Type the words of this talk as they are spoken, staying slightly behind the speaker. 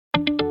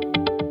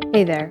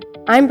Hey there,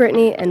 I'm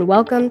Brittany, and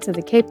welcome to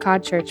the Cape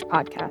Cod Church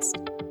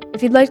podcast.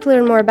 If you'd like to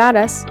learn more about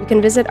us, you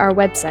can visit our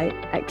website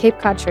at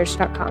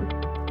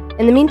capecodchurch.com.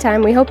 In the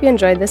meantime, we hope you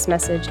enjoyed this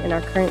message in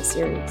our current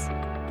series.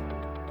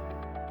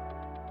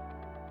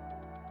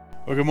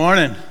 Well, good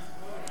morning.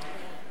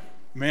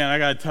 Man, I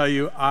got to tell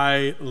you,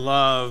 I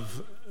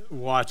love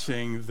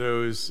watching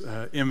those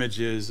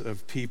images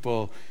of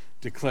people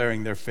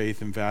declaring their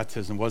faith in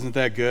baptism. Wasn't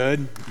that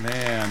good?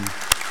 Man.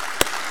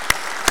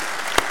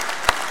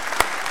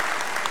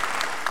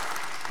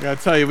 I got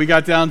to tell you, we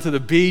got down to the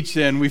beach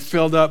and we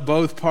filled up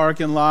both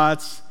parking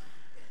lots.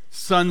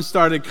 Sun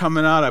started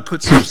coming out. I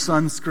put some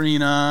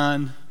sunscreen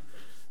on.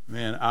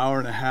 Man, hour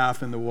and a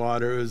half in the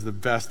water. It was the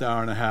best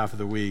hour and a half of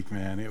the week,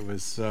 man. It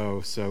was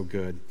so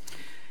good.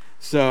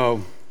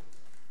 So,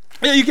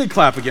 yeah, you can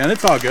clap again.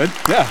 It's all good.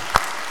 Yeah.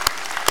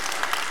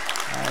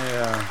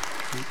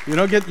 You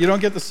don't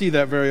get to see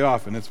that very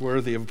often. It's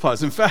worthy of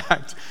applause. In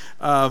fact,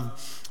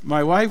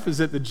 my wife was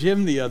at the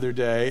gym the other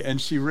day and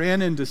she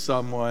ran into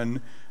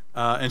someone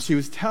and she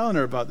was telling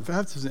her about the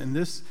baptism.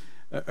 And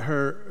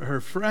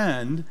her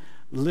friend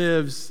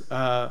lives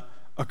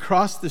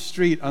across the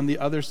street on the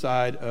other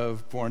side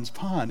of Bourne's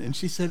Pond. And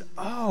she said,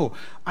 "Oh,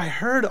 I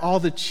heard all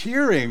the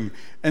cheering,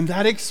 and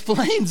that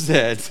explains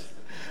it."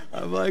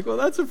 I'm like, well,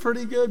 that's a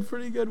pretty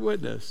good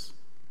witness.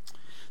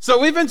 So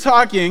we've been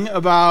talking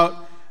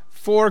about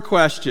 4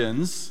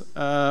 questions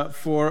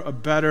for a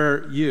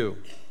better you.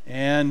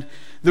 And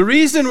the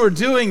reason we're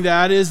doing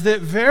that is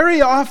that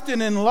very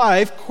often in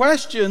life,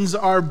 questions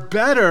are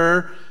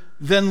better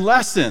than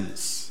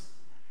lessons.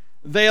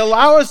 They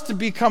allow us to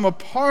become a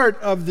part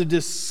of the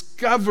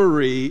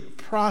discovery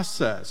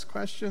process.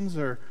 Questions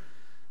are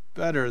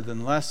better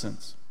than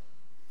lessons.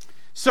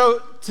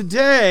 So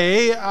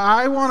today,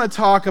 I want to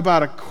talk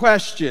about a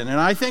question,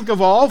 and I think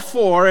of all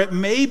 4, it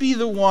may be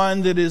the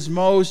one that is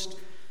most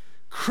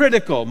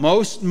critical,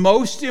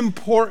 most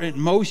important,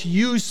 most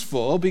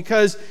useful,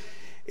 because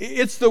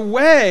it's the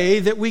way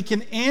that we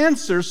can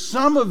answer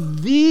some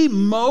of the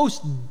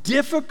most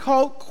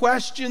difficult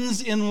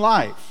questions in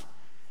life.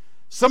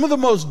 Some of the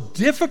most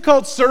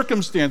difficult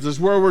circumstances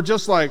where we're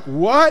just like,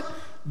 what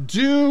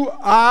do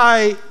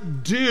I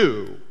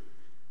do?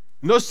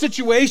 And those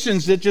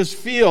situations that just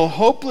feel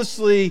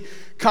hopelessly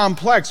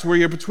complex, where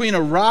you're between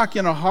a rock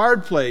and a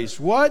hard place.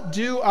 What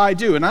do I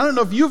do? And I don't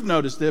know if you've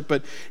noticed it,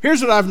 but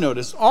here's what I've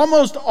noticed.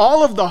 Almost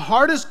all of the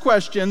hardest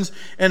questions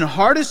and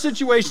hardest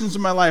situations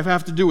in my life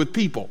have to do with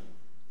people.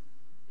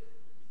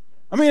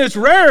 I mean, it's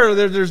rare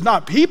that there's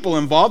not people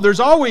involved. There's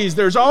always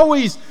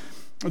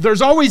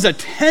a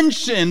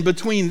tension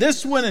between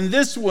this one,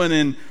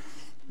 and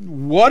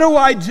what do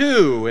I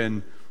do?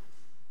 And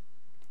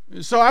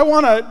so I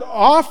want to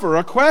offer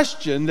a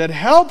question that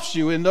helps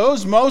you in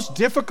those most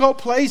difficult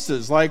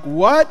places. Like,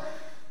 what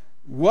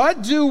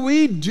do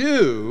we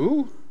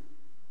do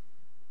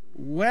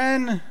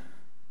when,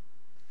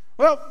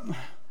 well,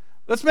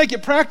 let's make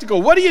it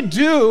practical. What do you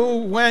do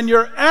when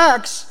your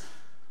ex,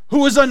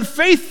 who is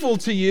unfaithful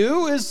to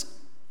you, is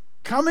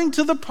coming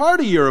to the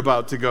party you're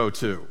about to go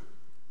to?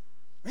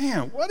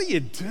 Man, what do you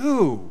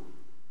do?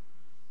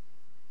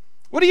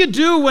 What do you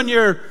do when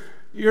your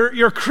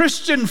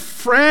Christian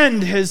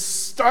friend has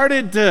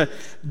started to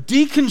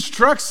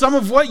deconstruct some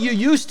of what you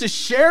used to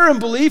share in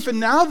belief, and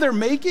now they're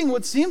making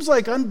what seems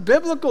like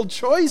unbiblical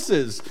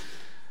choices?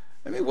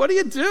 I mean, what do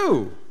you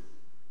do?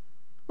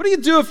 What do you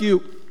do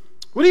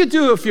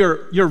if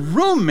your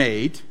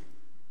roommate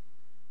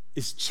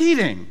is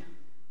cheating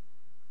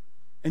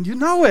and you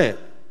know it?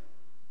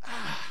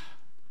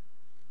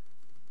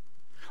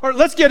 Or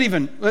let's get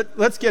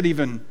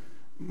even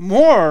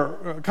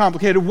more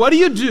complicated. What do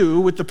you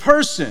do with the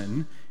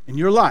person in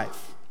your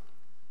life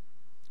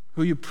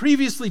who you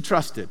previously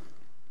trusted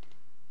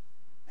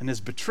and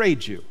has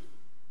betrayed you,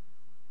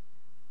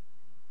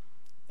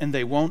 and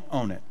they won't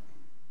own it?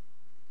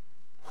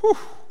 Whew.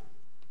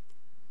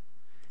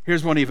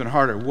 Here's one even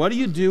harder. What do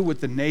you do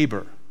with the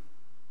neighbor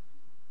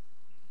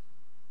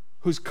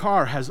whose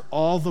car has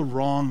all the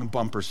wrong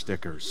bumper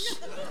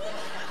stickers?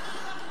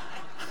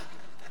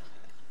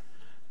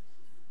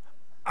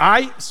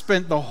 I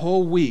spent the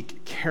whole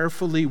week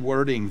carefully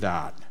wording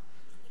that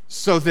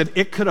so that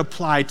it could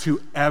apply to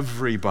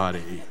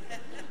everybody.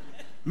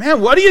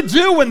 Man, what do you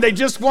do when they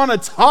just want to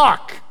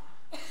talk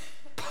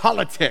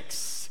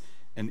politics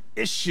and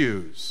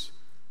issues?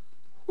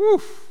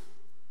 Whew.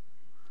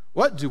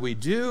 What do we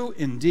do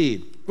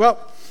indeed?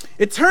 Well,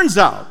 it turns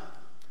out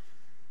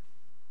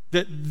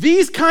that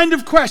these kind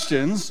of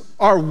questions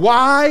are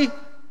why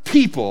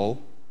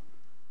people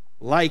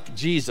like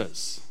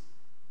Jesus.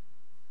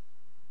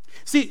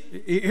 See,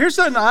 here's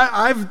something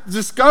I've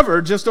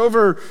discovered just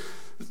over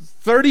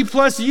 30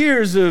 plus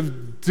years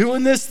of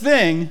doing this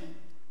thing.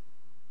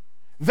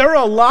 There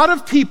are a lot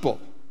of people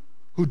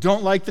who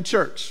don't like the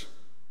church.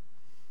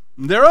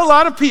 There are a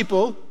lot of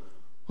people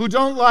who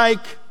don't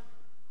like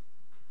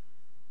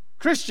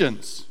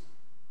Christians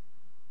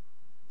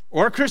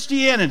or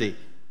Christianity,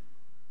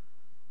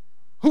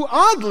 who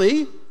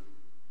oddly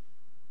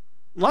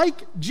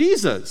like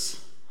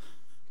Jesus.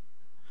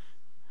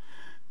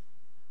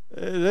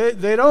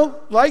 They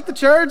don't like the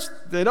church.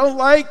 They don't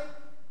like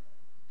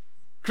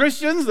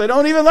Christians. They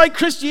don't even like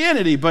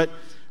Christianity. But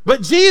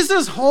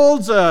Jesus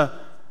holds a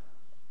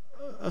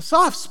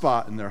soft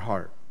spot in their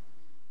heart.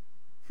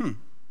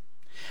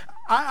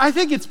 I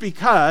think it's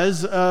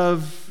because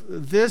of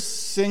this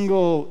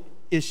single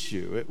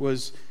issue. It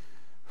was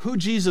who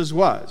Jesus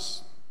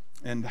was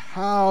and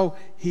how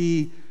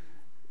he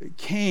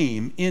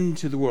came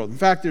into the world. In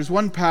fact, there's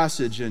one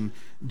passage in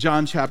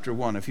John chapter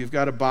 1. If you've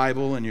got a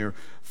Bible and you're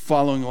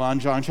following along,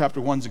 John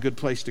chapter 1 is a good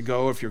place to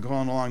go if you're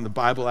going along the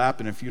Bible app.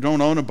 And if you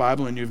don't own a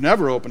Bible and you've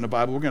never opened a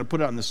Bible, we're going to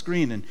put it on the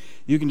screen and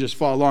you can just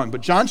follow along.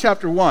 But John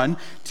chapter 1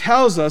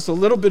 tells us a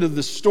little bit of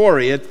the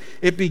story. It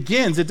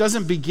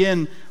doesn't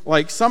begin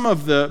like some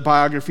of the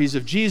biographies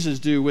of Jesus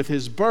do with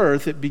his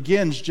birth. It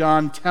begins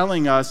John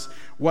telling us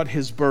what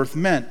his birth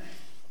meant.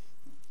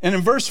 And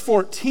in verse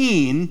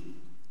 14,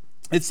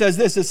 it says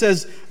this. It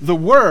says, the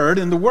Word,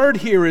 and the word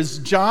here is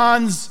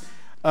John's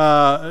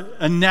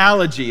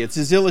analogy. It's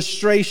his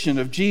illustration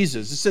of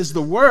Jesus. It says,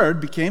 the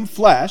Word became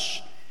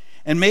flesh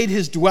and made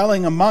his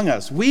dwelling among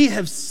us. We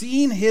have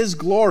seen his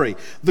glory,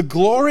 the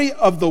glory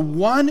of the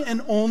one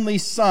and only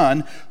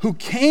Son who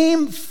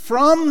came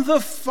from the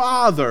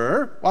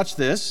Father, watch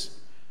this,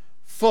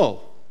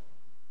 full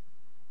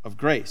of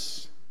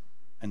grace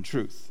and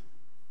truth.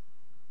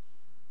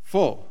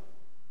 Full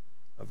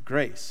of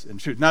grace and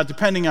truth. Now,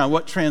 depending on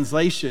what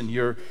translation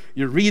you're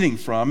reading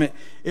from,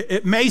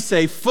 it may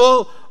say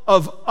full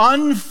of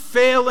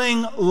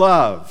unfailing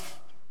love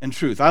and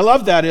truth. I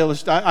love that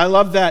I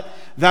love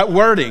that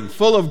wording,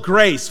 full of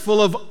grace,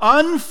 full of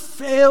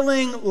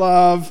unfailing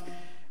love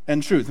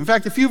and truth. In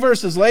fact, a few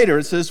verses later,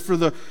 it says, for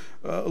the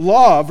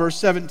law, verse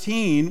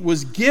 17,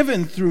 was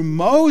given through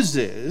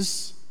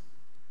Moses.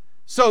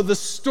 So the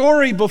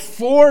story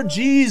before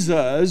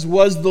Jesus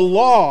was the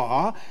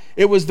law,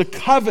 it was the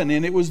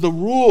covenant, it was the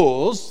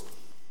rules.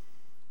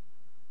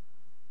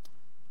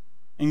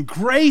 And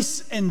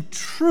grace and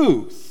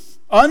truth,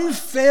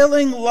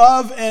 unfailing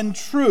love and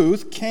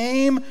truth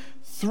came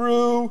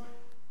through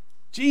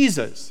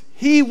Jesus.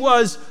 He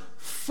was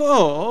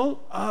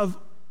full of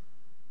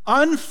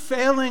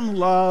unfailing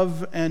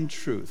love and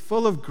truth,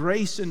 full of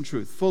grace and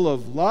truth, full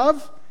of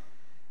love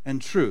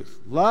and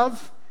truth,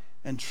 love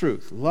and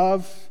truth,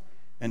 love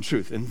and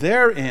truth. And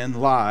therein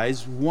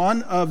lies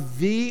one of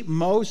the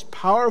most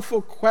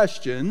powerful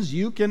questions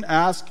you can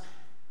ask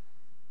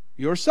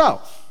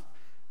yourself.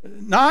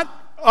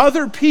 Not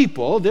other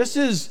people. This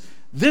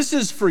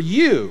is for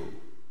you.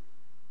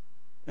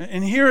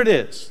 And here it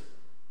is.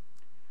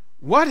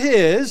 What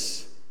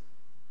is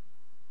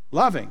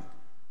loving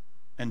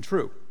and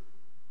true?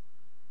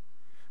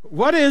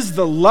 What is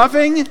the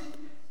loving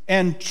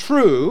and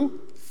true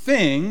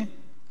thing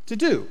to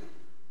do?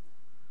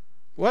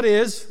 What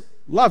is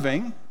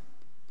loving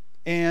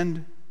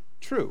and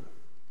true?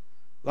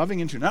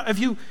 Loving and true. Now, if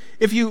you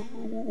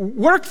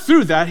work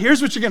through that,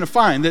 here's what you're going to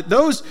find, that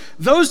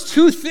those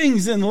two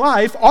things in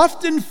life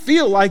often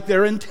feel like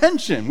they're in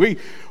tension.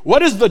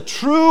 What is the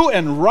true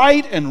and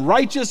right and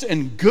righteous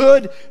and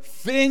good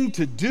thing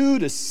to do,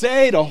 to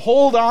say, to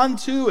hold on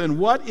to, and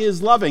what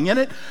is loving? And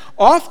it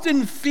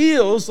often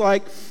feels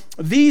like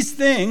these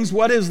things,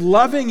 what is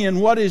loving and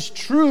what is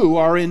true,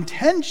 are in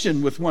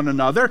tension with one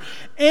another.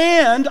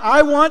 And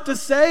I want to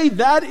say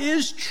that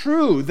is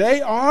true.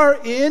 They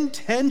are in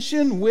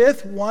tension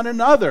with one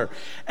another.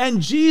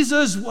 And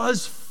Jesus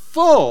was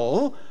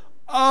full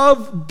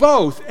of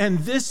both. And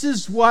this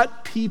is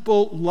what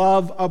people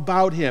love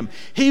about him.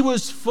 He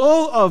was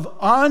full of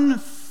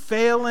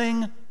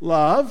unfailing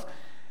love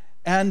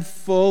and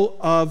full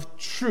of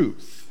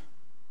truth.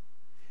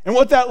 And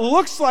what that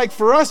looks like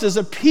for us as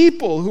a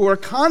people who are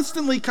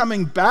constantly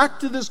coming back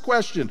to this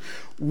question,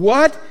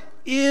 what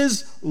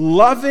is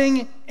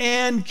loving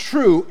and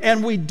true?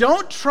 And we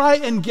don't try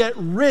and get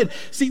rid.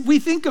 See, we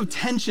think of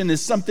tension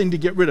as something to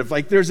get rid of.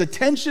 Like, there's a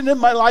tension in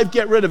my life,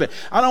 get rid of it.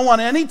 I don't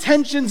want any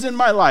tensions in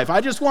my life. I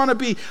want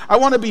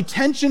to be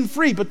tension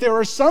free. But there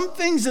are some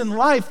things in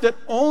life that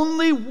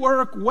only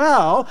work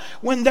well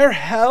when they're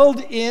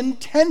held in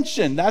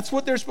tension. That's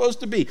what they're supposed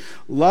to be.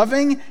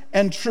 Loving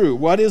and true.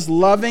 What is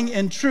loving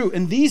and true?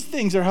 And these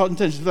things are held in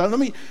tension. So let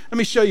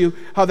me show you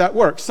how that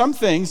works. Some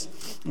things,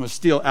 I'm going to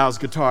steal Al's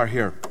guitar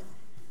here.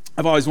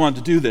 I've always wanted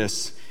to do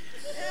this.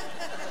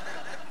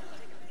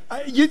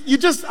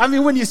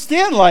 When you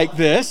stand like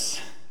this,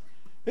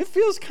 it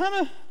feels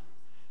kind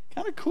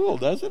of cool,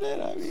 doesn't it?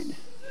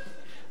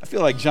 I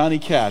feel like Johnny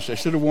Cash. I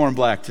should have worn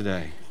black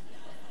today.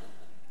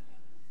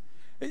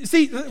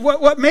 See,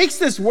 what makes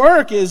this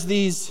work is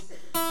these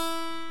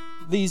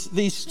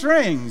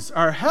strings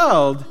are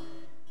held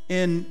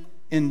in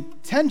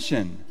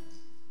tension,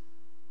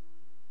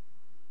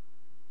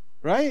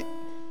 right?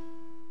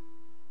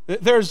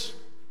 There's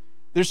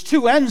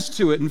two ends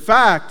to it. In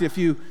fact, if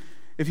you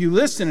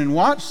listen and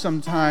watch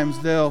sometimes,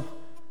 the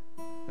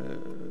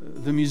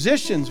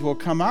musicians will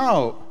come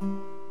out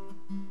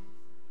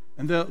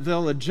and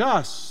they'll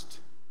adjust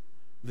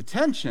the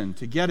tension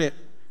to get it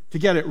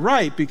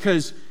right,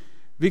 because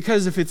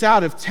if it's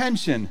out of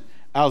tension,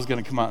 Al's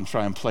going to come out and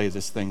try and play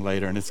this thing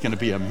later, and it's going to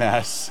be a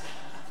mess.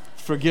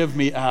 Forgive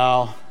me,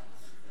 Al.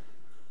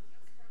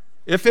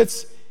 If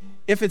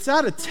it's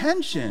out of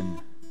tension,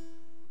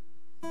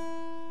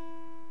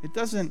 it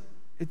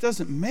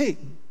doesn't make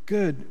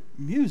good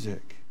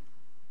music.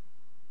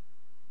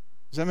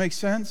 Does that make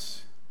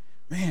sense?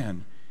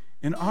 Man,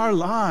 in our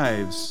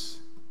lives,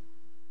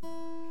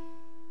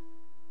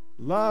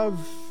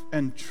 love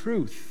and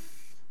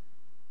truth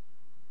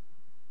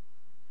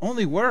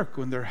only work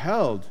when they're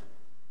held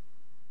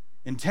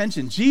in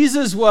tension.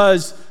 Jesus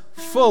was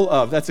full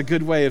of, that's a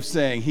good way of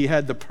saying he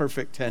had the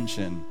perfect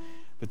tension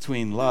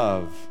between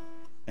love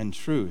and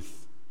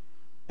truth.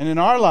 And in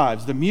our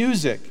lives, the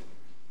music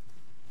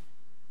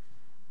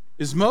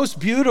is most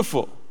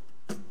beautiful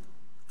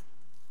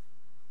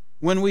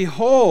when we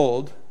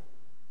hold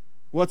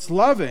what's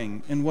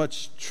loving and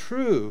what's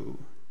true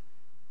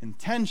in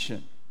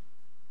tension.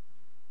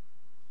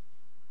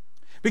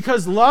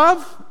 Because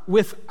love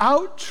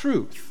without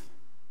truth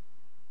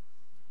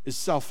is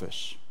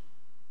selfish.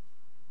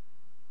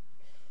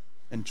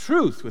 And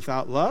truth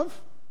without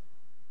love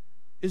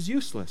is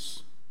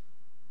useless.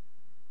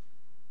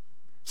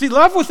 See,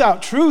 love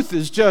without truth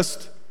is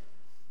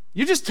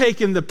you're just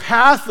taking the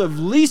path of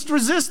least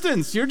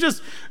resistance. You're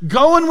just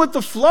going with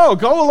the flow.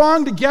 Go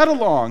along to get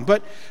along.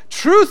 But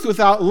truth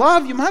without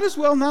love, you might as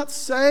well not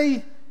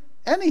say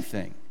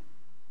anything.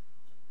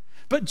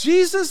 But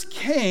Jesus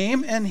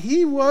came and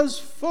he was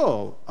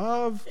full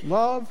of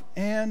love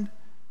and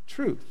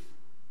truth.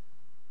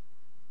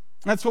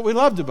 That's what we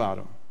loved about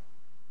him.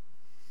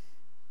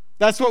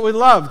 That's what we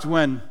loved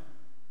when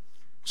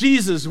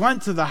Jesus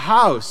went to the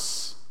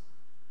house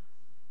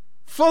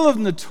full of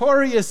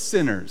notorious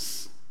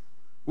sinners.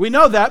 We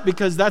know that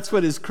because that's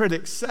what his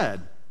critics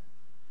said.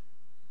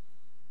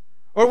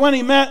 Or when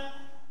he met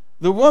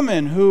the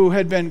woman who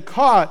had been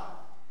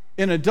caught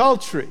in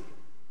adultery.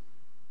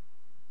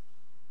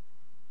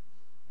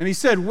 And he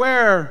said,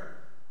 "Where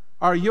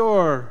are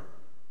your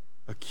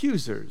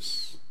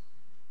accusers?"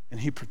 And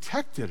he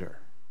protected her.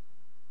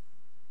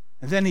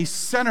 And then he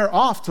sent her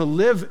off to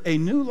live a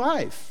new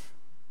life,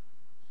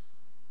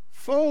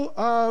 full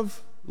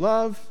of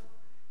love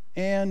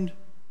and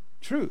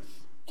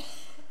truth.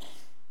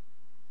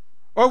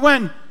 Or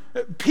when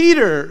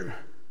Peter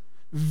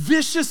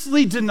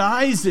viciously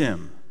denies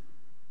him,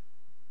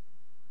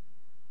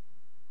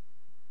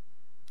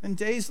 and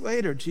days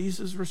later,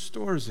 Jesus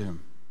restores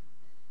him.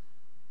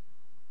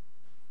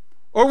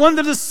 Or when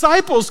the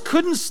disciples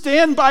couldn't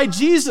stand by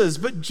Jesus,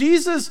 but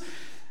Jesus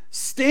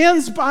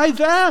stands by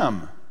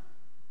them,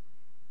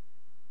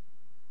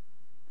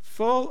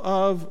 full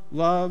of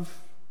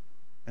love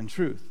and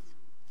truth.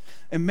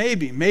 And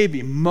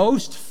maybe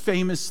most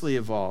famously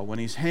of all, when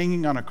he's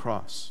hanging on a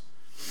cross,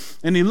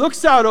 and he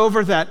looks out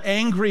over that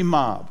angry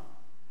mob,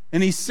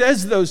 and he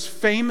says those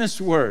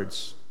famous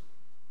words,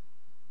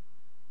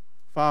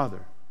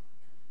 "Father,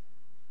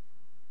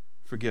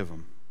 forgive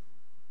them.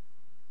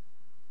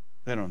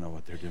 They don't know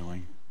what they're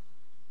doing."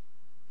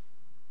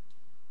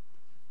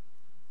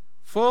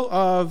 Full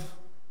of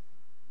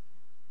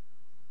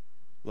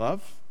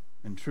love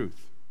and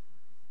truth.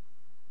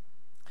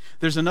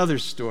 There's another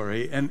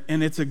story, and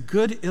it's a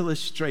good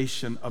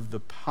illustration of the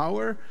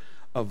power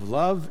of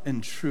love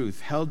and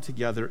truth held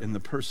together in the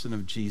person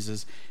of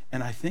Jesus,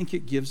 and I think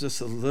it gives us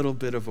a little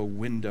bit of a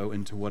window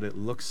into what it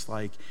looks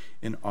like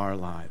in our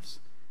lives.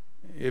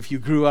 If you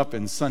grew up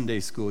in Sunday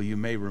school, you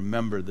may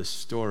remember the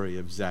story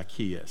of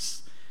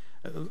Zacchaeus.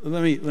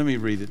 Let me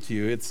read it to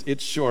you.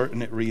 It's short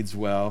and it reads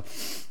well.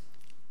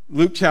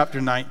 Luke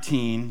chapter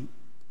 19,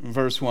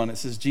 verse 1, it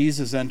says,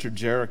 Jesus entered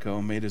Jericho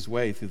and made his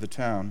way through the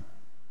town.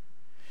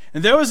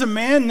 And there was a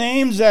man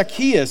named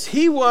Zacchaeus.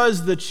 He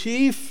was the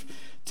chief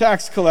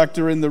tax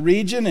collector in the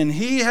region, and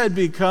he had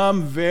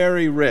become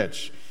very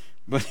rich,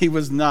 but he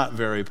was not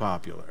very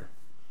popular.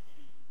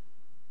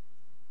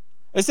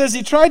 It says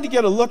he tried to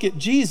get a look at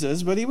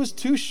Jesus, but he was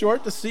too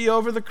short to see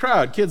over the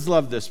crowd. Kids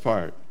love this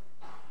part.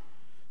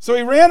 So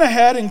he ran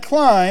ahead and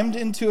climbed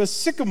into a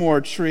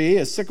sycamore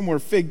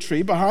fig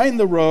tree behind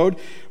the road,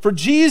 for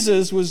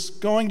Jesus was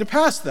going to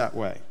pass that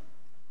way.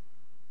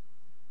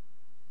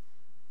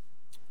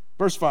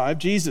 Verse 5,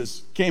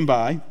 Jesus came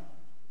by,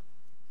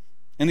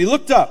 and he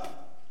looked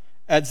up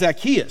at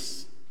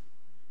Zacchaeus,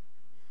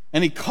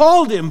 and he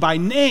called him by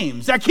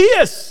name.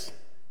 "Zacchaeus!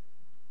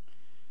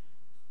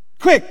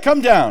 Quick,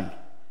 come down.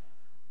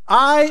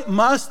 I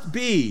must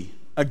be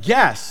a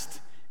guest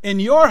in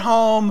your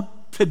home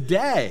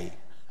today."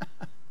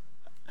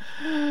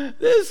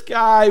 This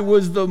guy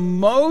was the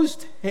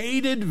most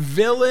hated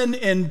villain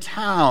in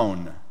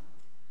town.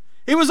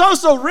 He was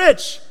also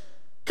rich.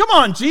 Come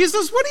on,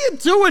 Jesus, what are you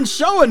doing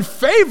showing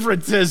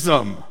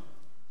favoritism?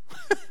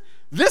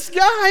 This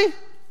guy?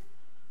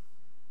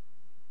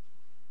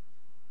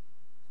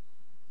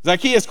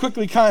 Zacchaeus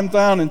quickly climbed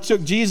down and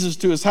took Jesus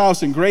to his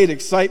house in great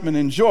excitement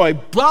and joy,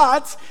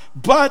 but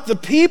the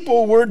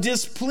people were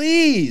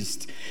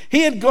displeased.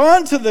 He had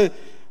gone to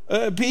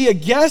be a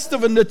guest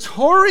of a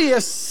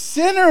notorious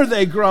sinner,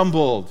 they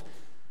grumbled.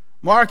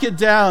 Mark it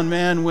down,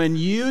 man. When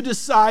you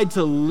decide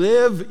to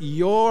live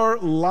your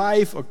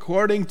life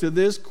according to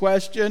this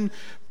question,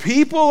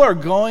 people are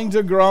going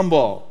to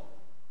grumble.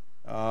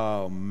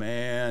 Oh,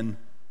 man.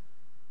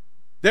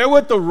 They're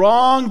with the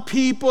wrong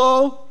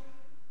people.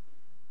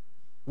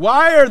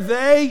 Why are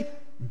they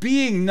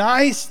being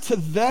nice to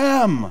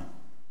them?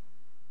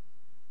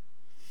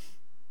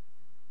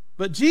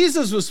 But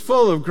Jesus was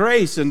full of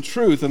grace and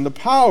truth, and the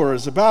power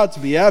is about to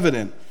be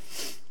evident.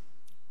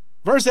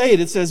 Verse 8,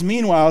 it says,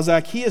 "Meanwhile,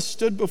 Zacchaeus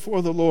stood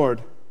before the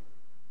Lord."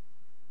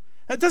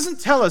 That doesn't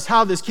tell us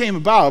how this came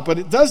about, but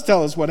it does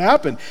tell us what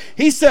happened.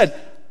 He said,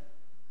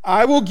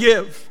 "I will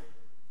give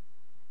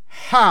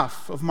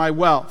half of my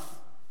wealth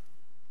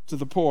to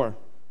the poor.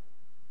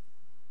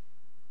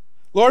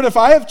 Lord, if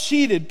I have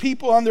cheated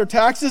people on their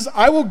taxes,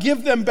 I will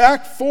give them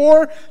back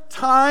 4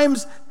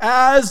 times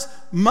as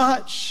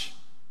much."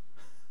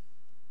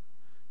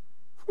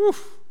 Whew.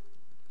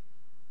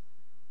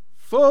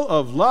 Full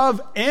of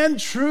love and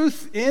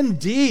truth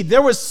indeed.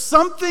 There was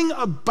something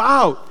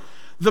about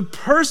the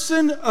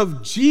person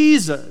of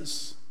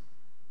Jesus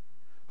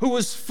who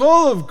was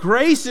full of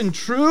grace and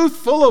truth,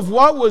 full of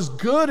what was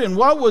good and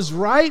what was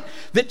right,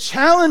 that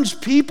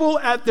challenged people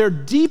at their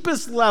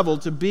deepest level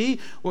to be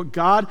what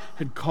God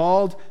had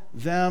called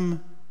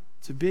them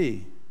to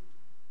be.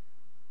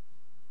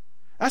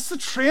 That's the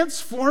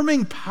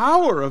transforming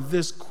power of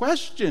this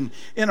question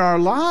in our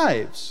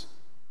lives.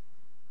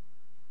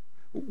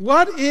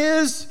 What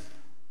is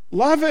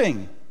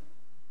loving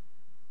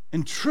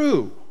and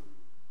true?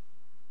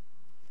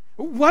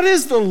 What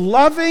is the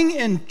loving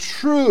and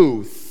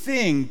true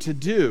thing to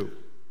do?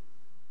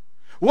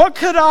 What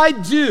could I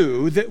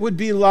do that would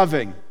be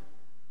loving?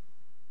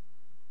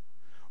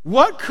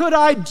 What could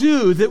I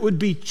do that would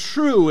be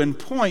true and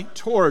point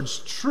towards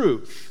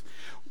truth?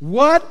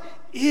 What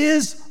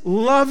is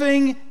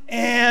loving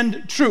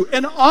and true?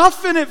 And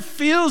often it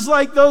feels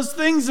like those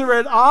things are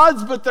at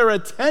odds, but they're a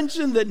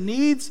tension that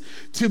needs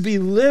to be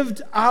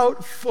lived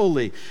out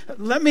fully.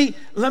 Let me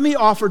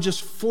offer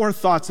just 4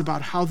 thoughts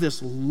about how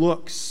this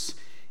looks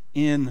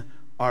in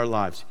our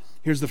lives.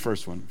 Here's the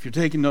first one. If you're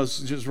taking notes,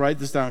 just write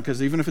this down,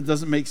 because even if it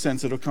doesn't make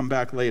sense, it'll come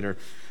back later.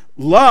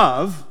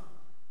 Love,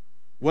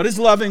 what is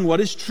loving,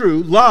 what is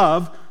true?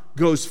 Love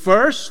goes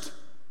first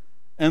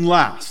and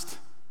last.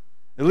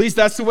 At least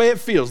that's the way it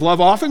feels. Love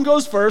often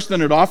goes first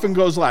and it often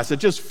goes last. It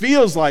just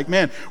feels like,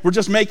 man, we're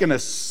just making a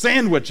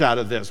sandwich out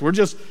of this. We're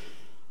just,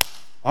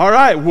 all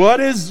right, what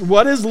is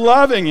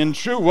loving and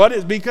true? What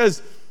is,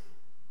 because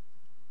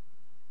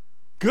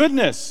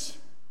goodness.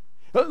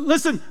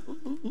 Listen,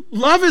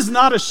 love is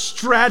not a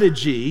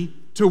strategy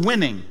to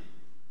winning.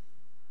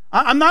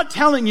 I'm not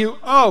telling you,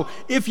 oh,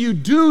 if you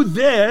do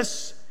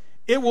this,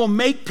 it will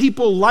make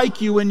people like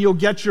you and you'll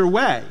get your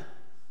way.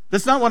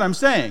 That's not what I'm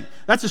saying.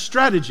 That's a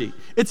strategy.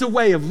 It's a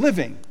way of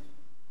living.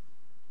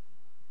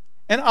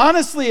 And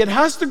honestly, it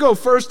has to go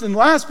first and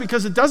last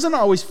because it doesn't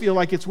always feel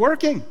like it's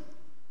working.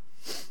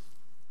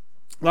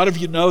 A lot of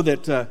you know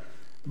that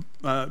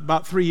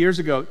about 3 years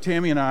ago,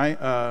 Tammy and I,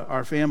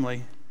 our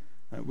family,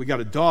 we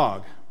got a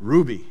dog,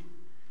 Ruby.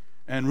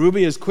 And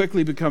Ruby has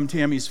quickly become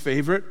Tammy's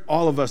favorite.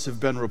 All of us have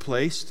been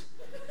replaced.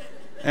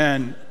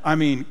 And I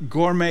mean,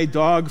 gourmet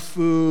dog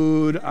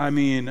food. I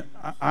mean,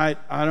 I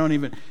don't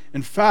even.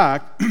 In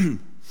fact,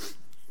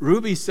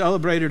 Ruby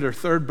celebrated her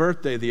 3rd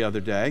birthday the other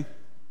day.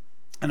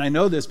 And I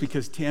know this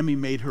because Tammy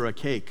made her a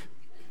cake.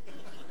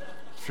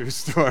 True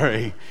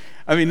story.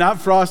 I mean, not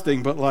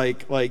frosting, but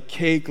like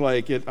cake,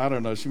 like it, I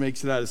don't know. She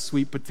makes it out of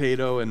sweet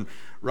potato and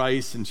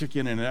rice and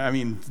chicken. And I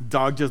mean,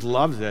 dog just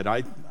loves it.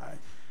 I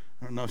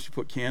don't know if she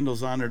put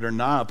candles on it or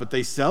not, but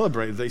they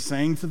celebrated. They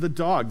sang to the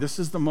dog. This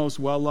is the most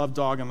well-loved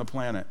dog on the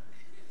planet.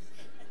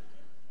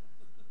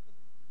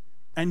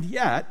 And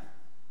yet,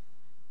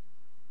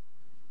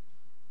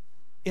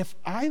 if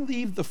I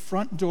leave the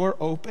front door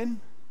open,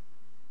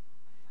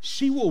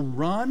 she will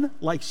run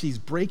like she's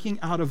breaking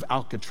out of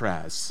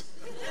Alcatraz.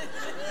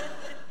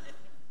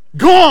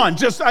 Gone!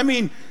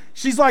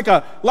 She's like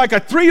a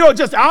 3-year-old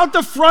just out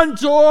the front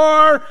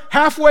door,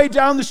 halfway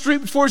down the street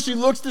before she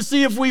looks to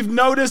see if we've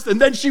noticed, and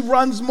then she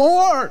runs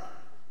more.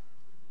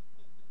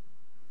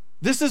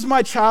 This is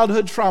my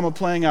childhood trauma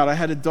playing out. I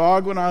had a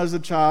dog when I was a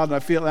child, and I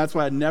feel that's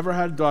why I never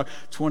had a dog.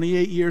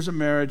 28 years of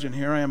marriage, and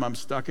here I am. I'm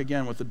stuck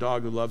again with a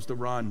dog who loves to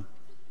run.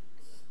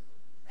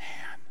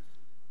 Man.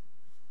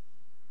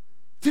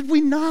 Did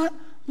we not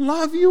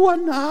love you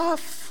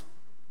enough?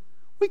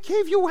 We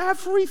gave you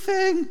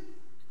everything.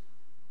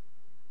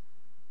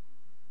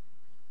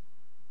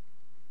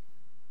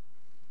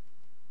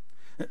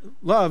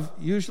 Love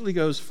usually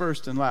goes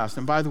first and last.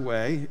 And by the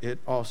way, it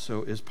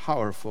also is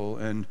powerful,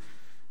 and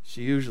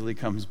she usually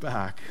comes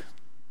back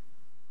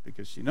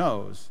because she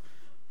knows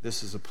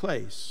this is a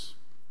place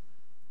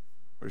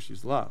where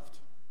she's loved.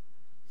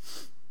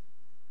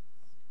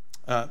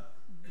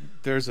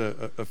 There's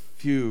a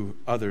few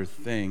other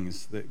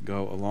things that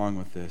go along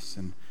with this,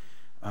 and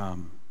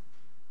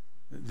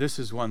this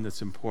is one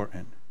that's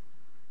important.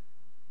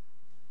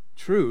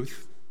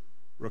 Truth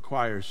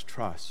requires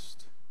trust.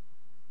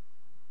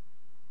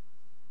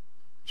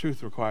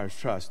 Truth requires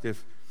trust.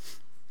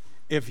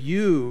 If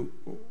you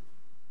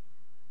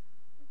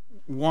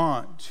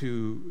want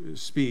to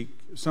speak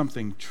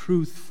something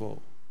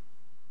truthful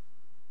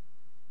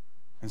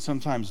and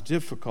sometimes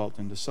difficult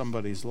into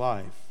somebody's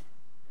life,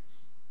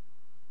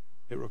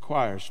 it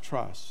requires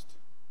trust.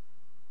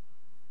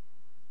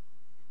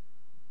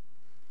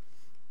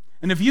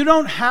 And if you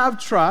don't have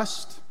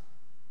trust,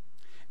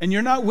 and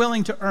you're not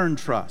willing to earn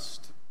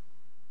trust,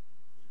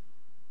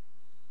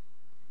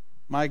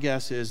 my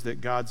guess is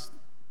that God's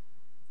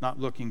not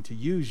looking to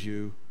use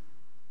you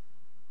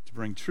to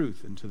bring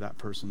truth into that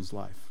person's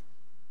life.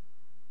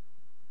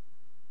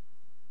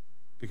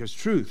 Because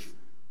truth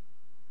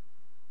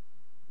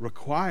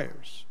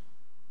requires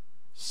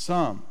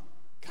some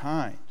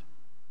kind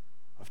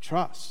of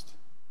trust.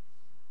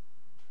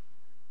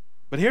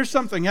 But here's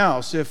something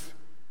else. If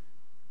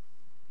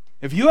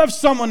you have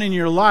someone in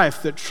your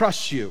life that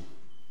trusts you,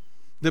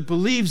 that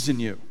believes in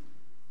you,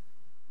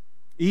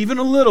 even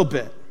a little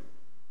bit,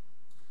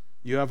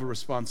 you have a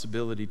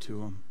responsibility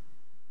to them.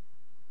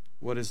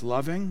 What is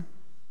loving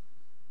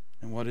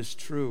and what is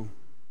true.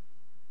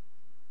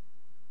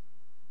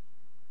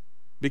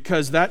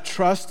 Because that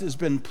trust has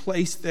been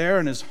placed there,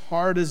 and as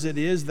hard as it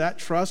is, that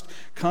trust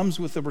comes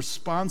with a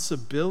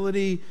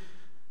responsibility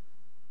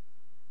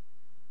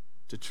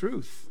to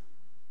truth.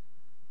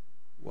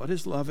 What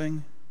is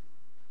loving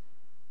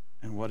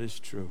and what is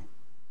true.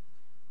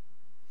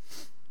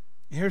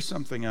 Here's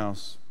something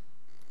else.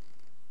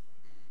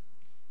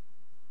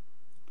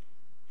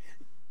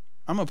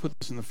 I'm going to put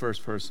this in the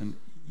first person.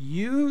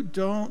 You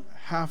don't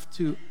have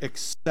to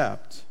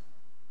accept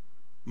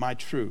my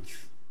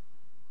truth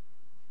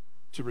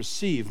to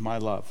receive my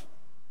love.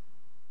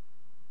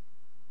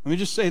 Let me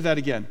just say that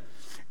again.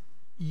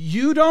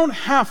 You don't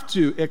have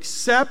to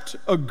accept,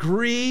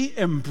 agree,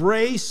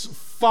 embrace,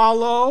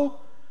 follow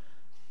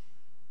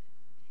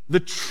the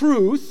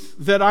truth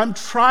that I'm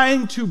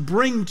trying to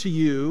bring to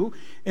you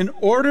in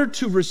order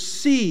to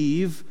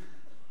receive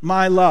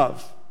my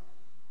love.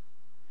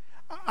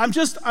 I'm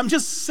just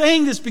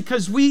saying this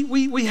because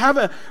we have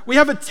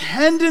a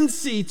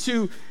tendency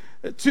to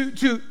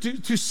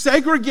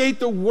segregate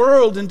the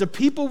world into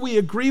people we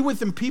agree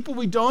with and people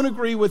we don't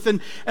agree with,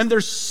 and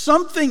there's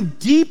something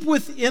deep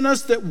within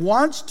us that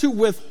wants to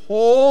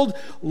withhold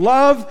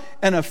love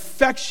and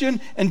affection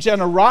and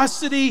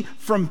generosity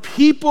from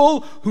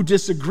people who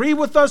disagree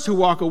with us, who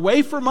walk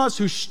away from us,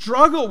 who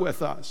struggle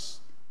with us.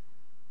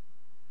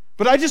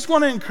 But I just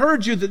want to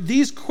encourage you that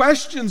these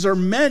questions are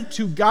meant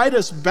to guide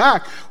us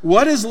back.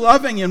 What is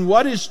loving and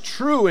what is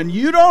true? And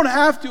you don't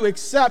have to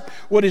accept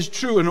what is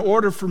true in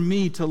order for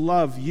me to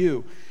love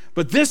you.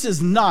 But this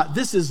is not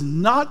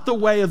the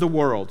way of the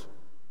world.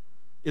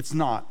 It's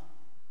not.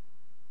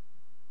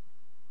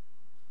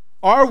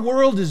 Our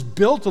world is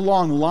built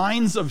along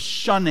lines of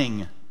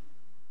shunning.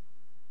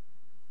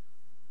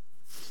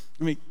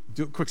 Let me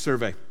do a quick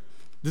survey.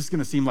 This is going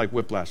to seem like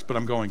whiplash, but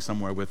I'm going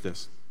somewhere with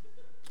this.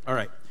 All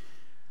right.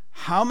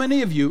 How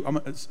many of you,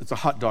 it's a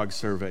hot dog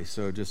survey,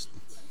 so this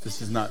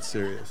is not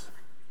serious.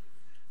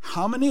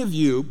 How many of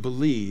you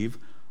believe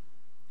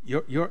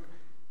a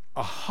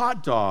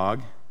hot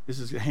dog, this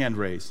is a hand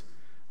raise.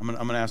 I'm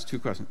going to ask two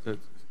questions.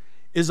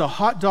 Is a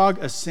hot dog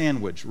a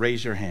sandwich?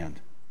 Raise your hand.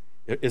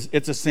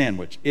 It's a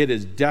sandwich. It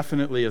is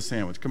definitely a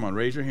sandwich. Come on,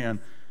 raise your hand.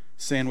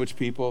 Sandwich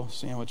people,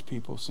 sandwich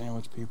people,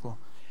 sandwich people.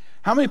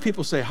 How many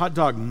people say hot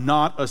dog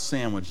not a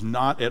sandwich?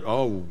 Not at,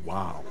 oh,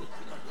 wow.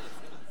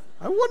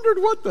 I wondered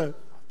what the...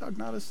 Dog,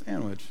 not a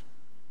sandwich.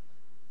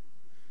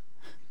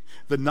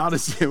 The not a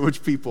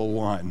sandwich people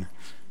won.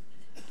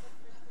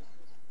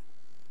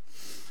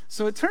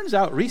 So it turns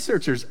out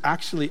researchers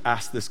actually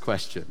asked this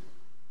question.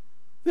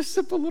 This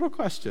simple little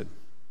question.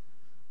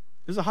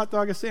 Is a hot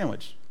dog a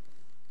sandwich?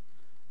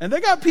 And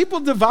they got people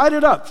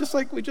divided up, just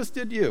like we just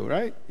did you,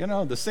 right? You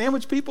know, the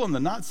sandwich people and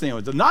the not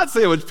sandwich. The not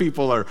sandwich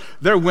people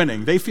they're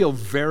winning. They feel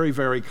very,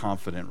 very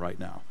confident right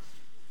now.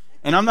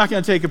 And I'm not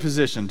going to take a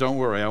position. Don't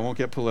worry, I won't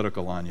get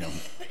political on you.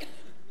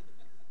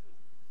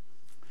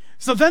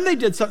 So then they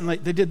did something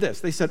like, they did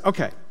this. They said,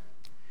 okay,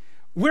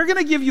 we're going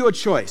to give you a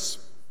choice.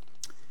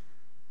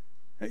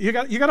 You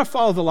got to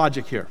follow the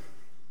logic here.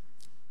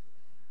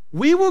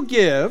 We will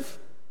give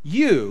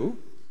you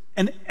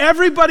and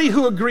everybody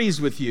who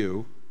agrees with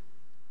you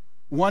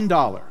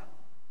 $1.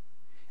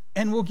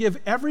 And we'll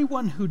give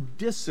everyone who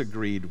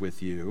disagreed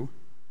with you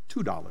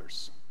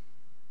 $2.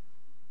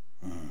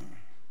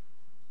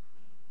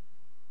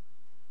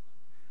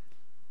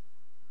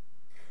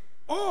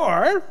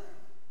 Or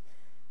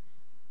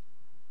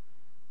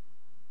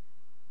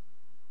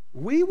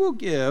we will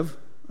give,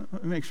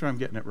 let me make sure I'm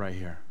getting it right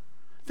here.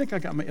 I think I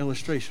got my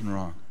illustration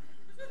wrong.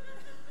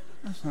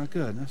 That's not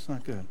good.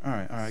 All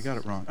right, I got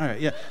it wrong. All right,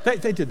 yeah,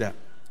 they did that.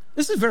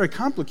 This is very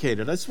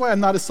complicated. That's why I'm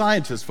not a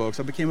scientist, folks.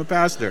 I became a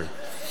pastor.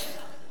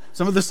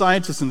 Some of the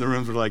scientists in the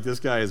rooms were like, this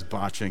guy is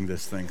botching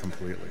this thing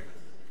completely.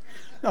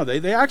 No,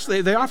 they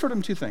offered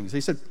him two things.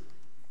 They said,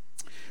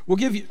 we'll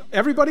give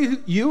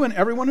you and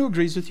everyone who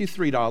agrees with you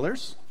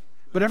 $3,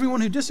 but everyone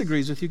who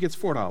disagrees with you gets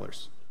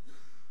 $4.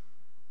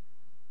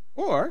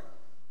 Or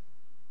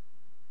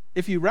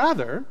If you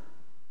rather,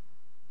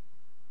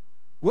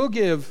 we'll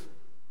give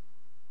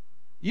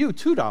you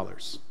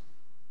 $2.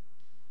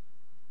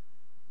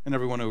 And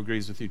everyone who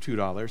agrees with you,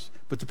 $2.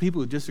 But the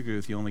people who disagree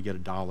with you only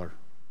get $1.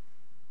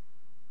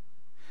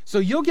 So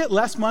you'll get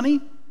less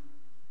money,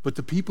 but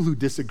the people who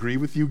disagree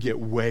with you get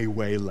way,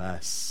 way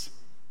less.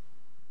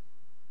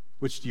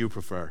 Which do you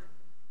prefer?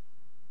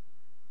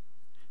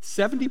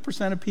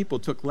 70% of people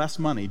took less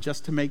money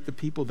just to make the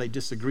people they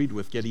disagreed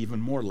with get even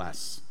more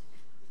less.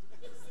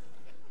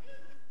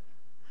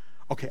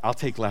 Okay, I'll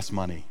take less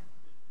money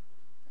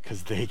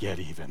because they get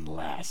even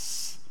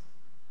less.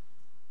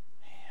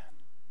 Man.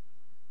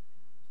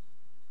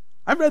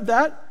 I read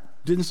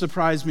that. Didn't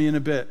surprise me in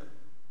a bit.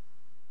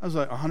 I was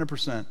like,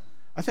 100%.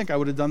 I think I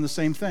would have done the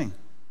same thing.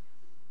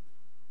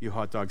 You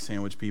hot dog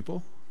sandwich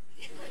people.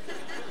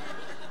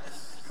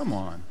 Come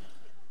on.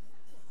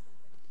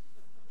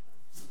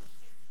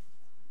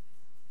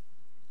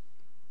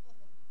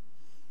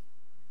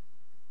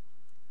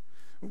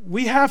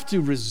 We have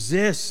to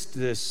resist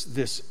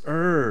this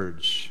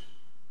urge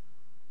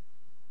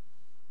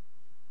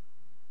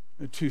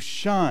to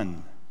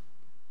shun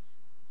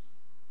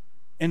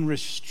and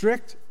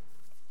restrict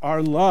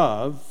our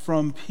love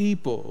from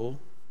people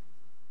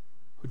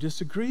who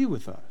disagree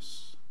with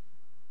us.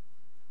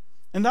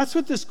 And that's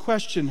what this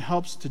question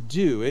helps to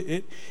do.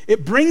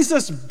 It brings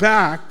us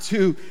back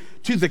to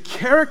the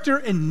character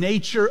and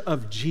nature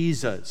of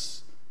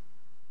Jesus.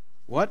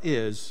 What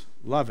is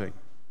loving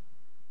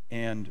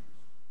and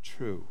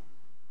true?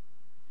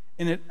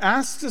 And it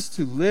asks us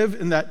to live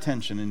in that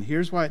tension. And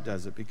here's why it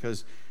does it.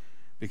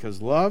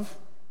 Because love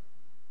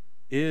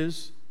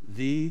is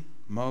the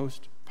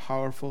most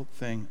powerful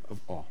thing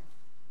of all.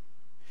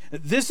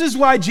 This is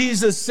why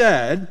Jesus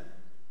said,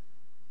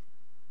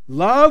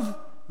 love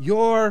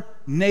your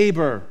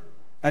neighbor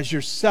as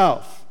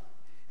yourself.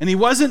 And he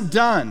wasn't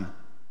done.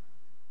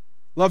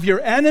 Love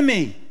your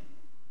enemy.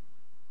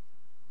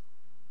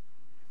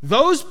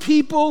 Those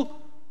people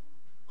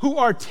who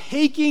are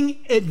taking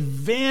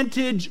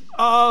advantage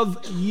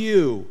of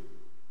you.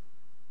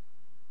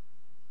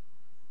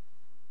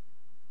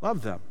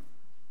 Love them.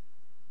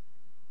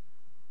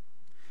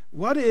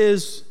 What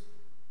is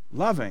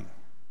loving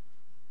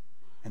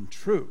and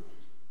true?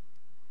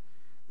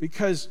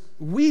 Because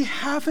we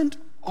haven't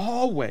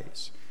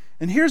always,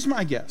 and here's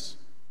my guess,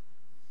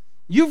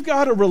 you've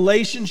got a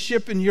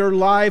relationship in your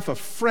life, a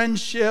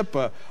friendship,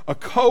 a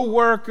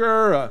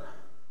co-worker,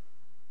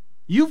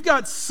 you've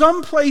got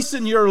some place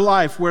in your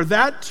life where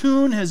that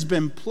tune has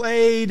been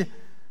played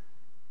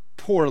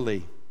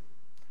poorly.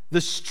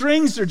 The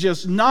strings are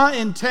just not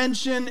in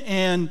tension,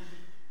 and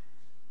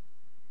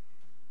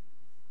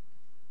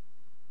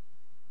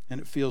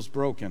it feels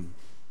broken.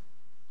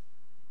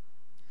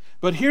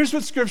 But here's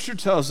what Scripture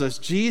tells us.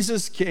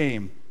 Jesus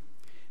came,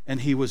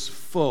 and he was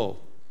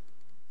full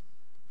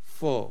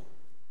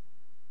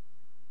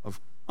of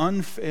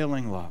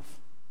unfailing love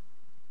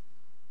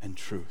and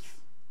truth.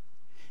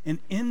 And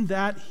in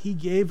that, he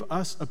gave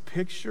us a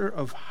picture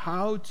of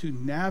how to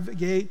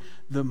navigate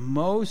the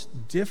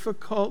most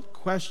difficult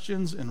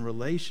questions in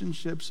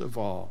relationships of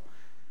all.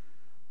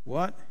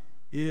 What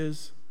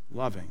is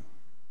loving?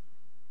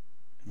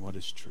 And what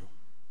is true?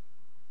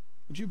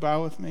 Would you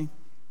bow with me?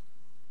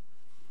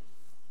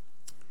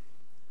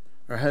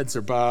 Our heads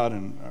are bowed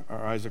and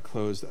our eyes are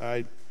closed.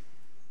 I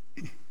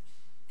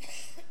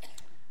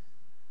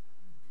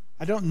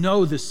don't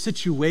know the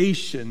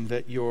situation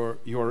that you're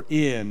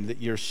in,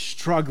 that you're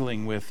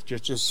struggling with,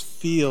 just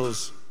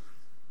feels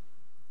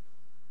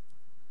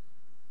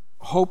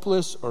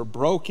hopeless or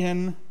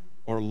broken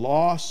or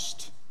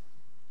lost.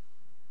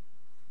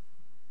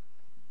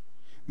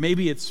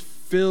 Maybe it's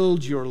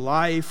filled your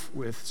life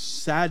with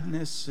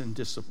sadness and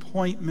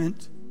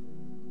disappointment.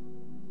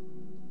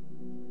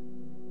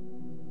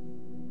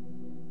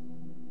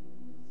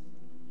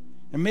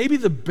 And maybe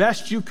the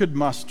best you could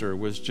muster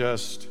was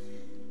just,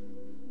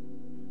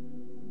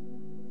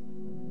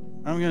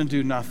 I'm going to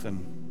do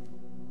nothing.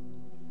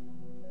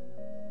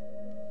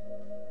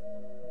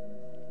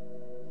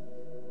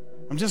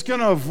 I'm just going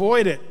to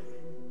avoid it.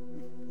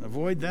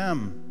 Avoid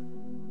them.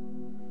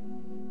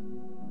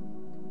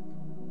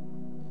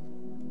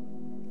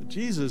 But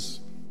Jesus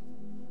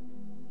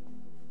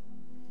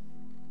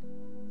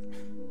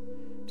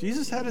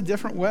had a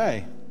different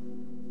way.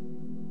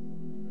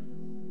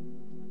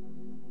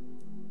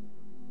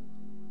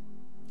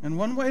 And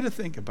one way to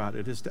think about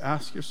it is to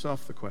ask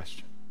yourself the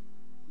question,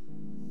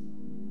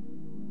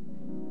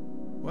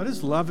 what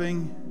is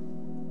loving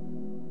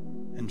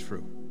and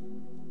true?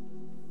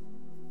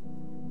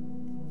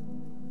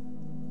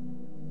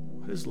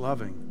 What is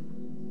loving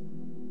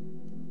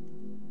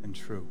and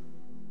true?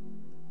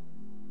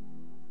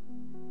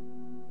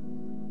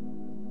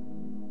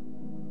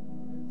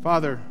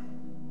 Father,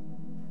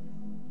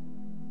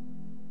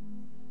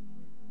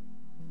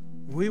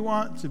 we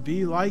want to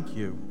be like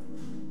you.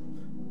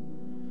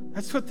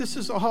 That's what this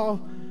is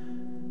all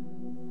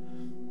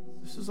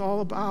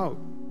about.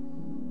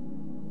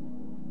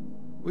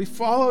 We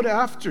followed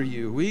after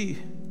you. We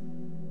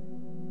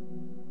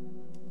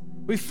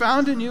We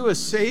found in you a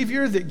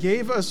Savior that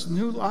gave us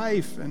new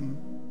life, and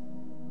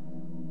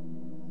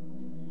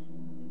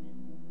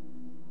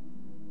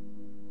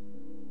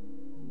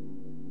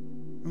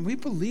we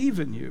believe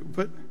in you,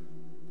 but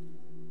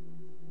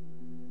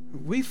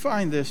we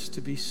find this to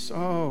be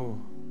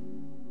so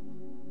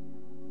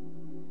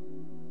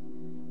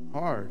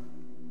hard.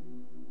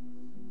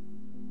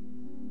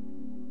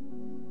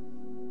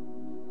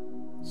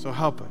 So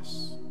help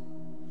us.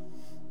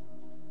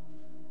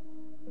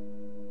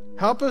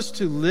 Help us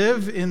to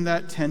live in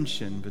that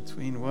tension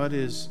between what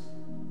is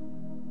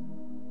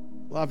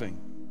loving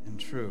and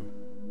true.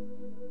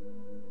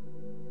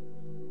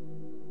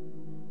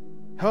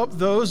 Help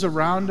those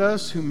around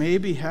us who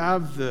maybe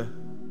have the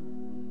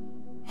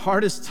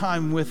hardest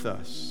time with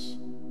us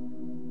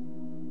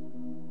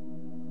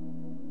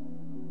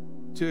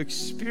to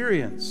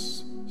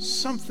experience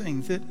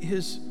something that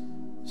is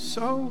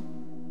so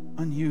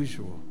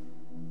unusual,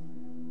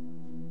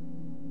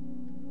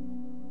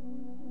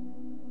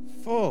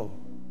 full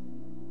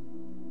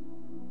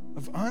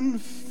of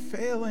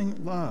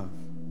unfailing love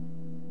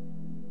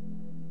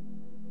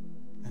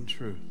and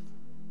truth.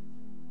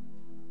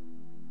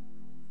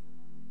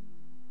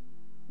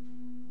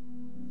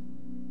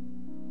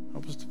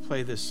 Help us to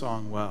play this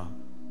song well.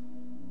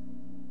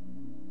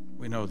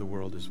 We know the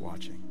world is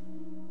watching.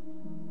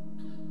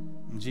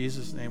 In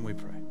Jesus' name we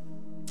pray.